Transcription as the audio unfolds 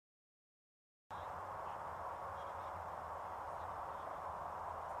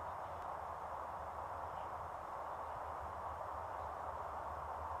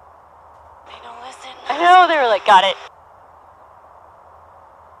don't listen. I know, they were like, got it.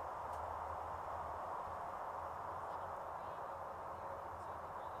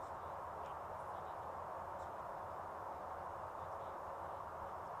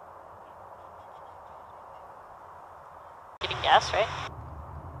 Gas, right?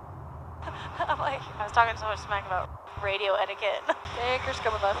 I'm like, I was talking so much smack about radio etiquette. Anchor's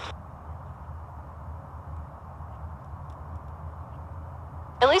coming left.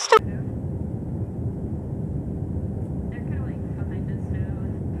 At least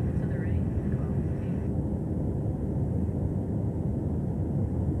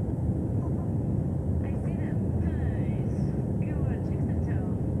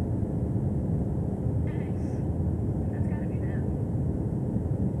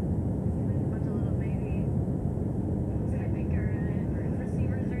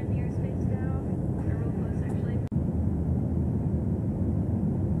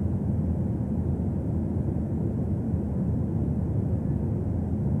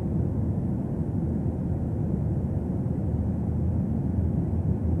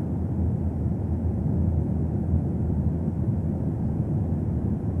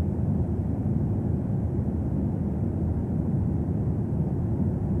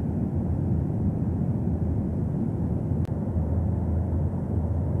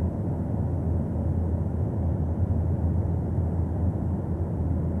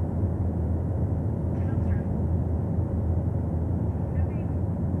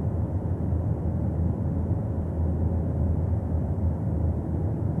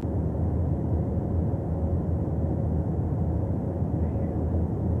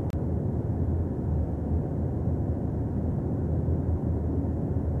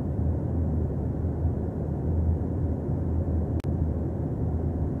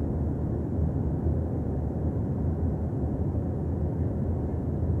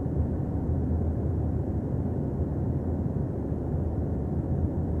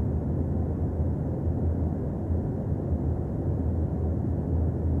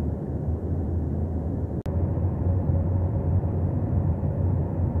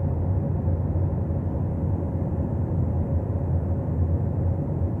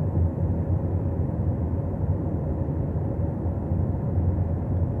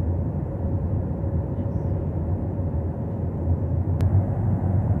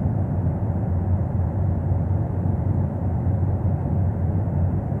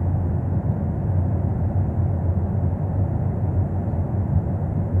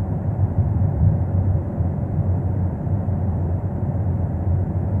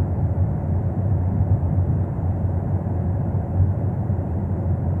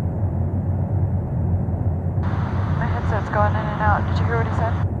going in and out. Did you hear what he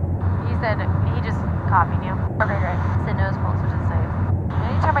said? He said he just copied you. Okay, great. Said nose pulse, which is safe.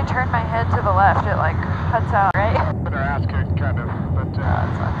 Anytime I turn my head to the left, it like cuts out, right? But our ass kicked, kind of. But that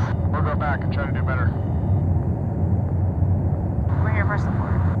sucks. we'll go back and try to do better. We're here for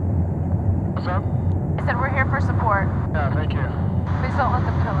support. What's up? I said we're here for support. Yeah, thank you. Please don't let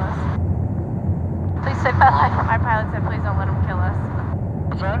them kill us. Please save my life. My pilot said please don't let them kill us.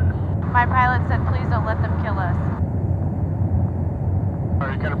 What's that? My pilot said please don't let them kill us. Oh,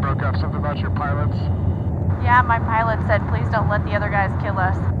 you kind of broke up something about your pilots? Yeah, my pilot said please don't let the other guys kill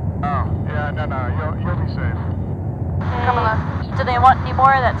us. Oh, yeah, no, you'll be safe. Okay. Coming left. Do they want any more?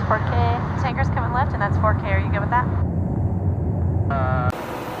 That's 4K. Tanker's coming left and that's 4K. Are you good with that?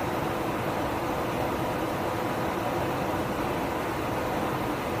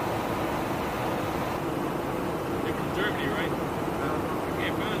 They're from Germany, right? I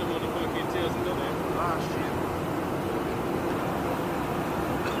can't find them on the fucking tells me that. Ah, shit.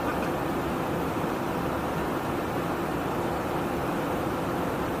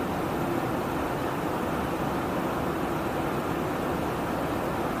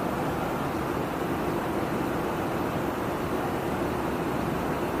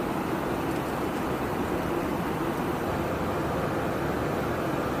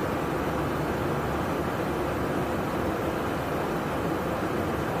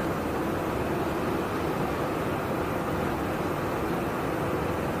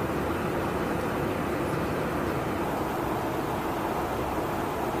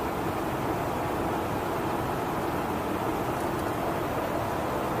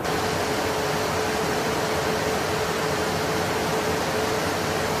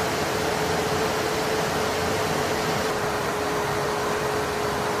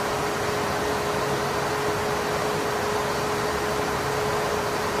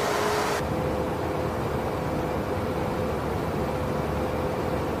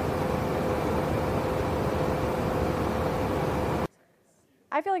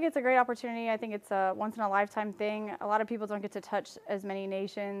 I feel like it's a great opportunity. I think it's a once-in-a-lifetime thing. A lot of people don't get to touch as many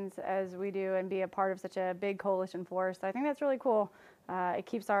nations as we do and be a part of such a big coalition force. I think that's really cool. It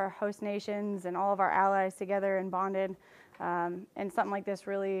keeps our host nations and all of our allies together and bonded. And something like this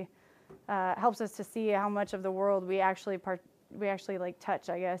really helps us to see how much of the world we actually like touch,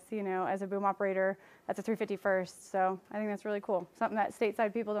 I guess, you know, as a boom operator. That's a 351st. So I think that's really cool. Something that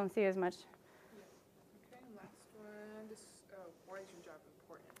stateside people don't see as much. Okay, last one. Why is your job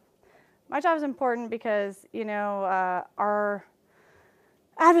important? My job is important because, you know, our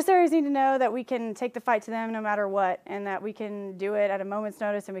adversaries need to know that we can take the fight to them no matter what, and that we can do it at a moment's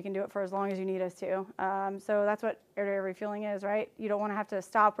notice, and we can do it for as long as you need us to. So that's what air-to-air refueling is, right? You don't want to have to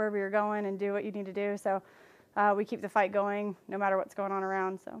stop wherever you're going and do what you need to do. So we keep the fight going no matter what's going on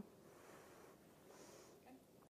around. So.